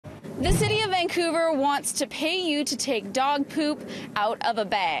The City of Vancouver wants to pay you to take dog poop out of a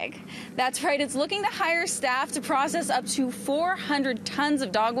bag. That's right, it's looking to hire staff to process up to 400 tons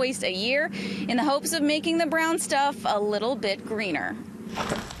of dog waste a year in the hopes of making the brown stuff a little bit greener.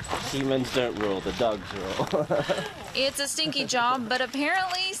 Humans don't rule, the dogs rule. It's a stinky job, but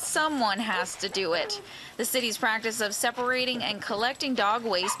apparently someone has to do it. The city's practice of separating and collecting dog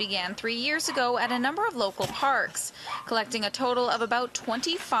waste began 3 years ago at a number of local parks, collecting a total of about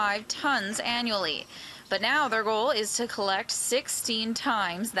 25 tons annually. But now their goal is to collect 16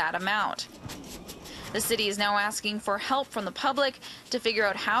 times that amount. The city is now asking for help from the public to figure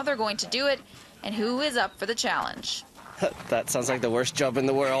out how they're going to do it and who is up for the challenge. That sounds like the worst job in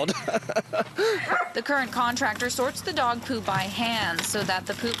the world. The current contractor sorts the dog poo by hand so that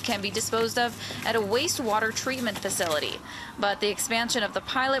the poop can be disposed of at a wastewater treatment facility. But the expansion of the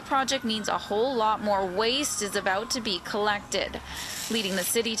pilot project means a whole lot more waste is about to be collected, leading the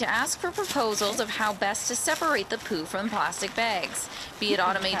city to ask for proposals of how best to separate the poo from plastic bags, be it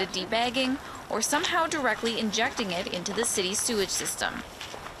automated debagging or somehow directly injecting it into the city's sewage system.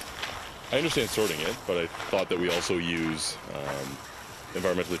 I understand sorting it, but I thought that we also use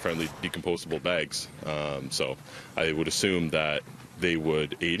environmentally friendly decomposable bags. So I would assume that they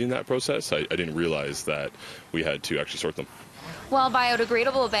would aid in that process. I didn't realize that we had to actually sort them. While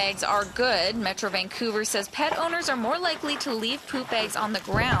biodegradable bags are good, Metro Vancouver says pet owners are more likely to leave poop bags on the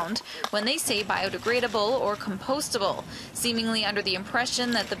ground when they say biodegradable or compostable, seemingly under the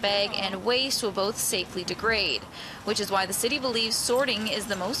impression that the bag and waste will both safely degrade, which is why the city believes sorting is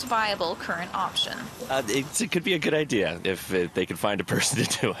the most viable current option. It could be a good idea if they could find a person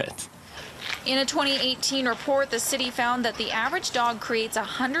to do it. In a 2018 report, the city found that the average dog creates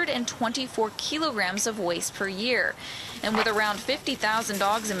 124 kilograms of waste per year. And with around 50,000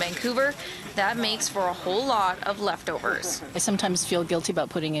 dogs in Vancouver, that makes for a whole lot of leftovers. I sometimes feel guilty about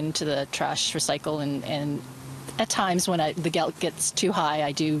putting into the trash recycle, and at times when the guilt gets too high,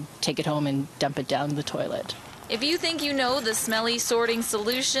 I do take it home and dump it down the toilet. If you think you know the smelly sorting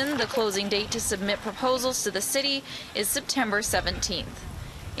solution, the closing date to submit proposals to the city is September 17th.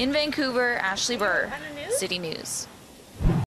 In Vancouver, Ashley Burr, City News.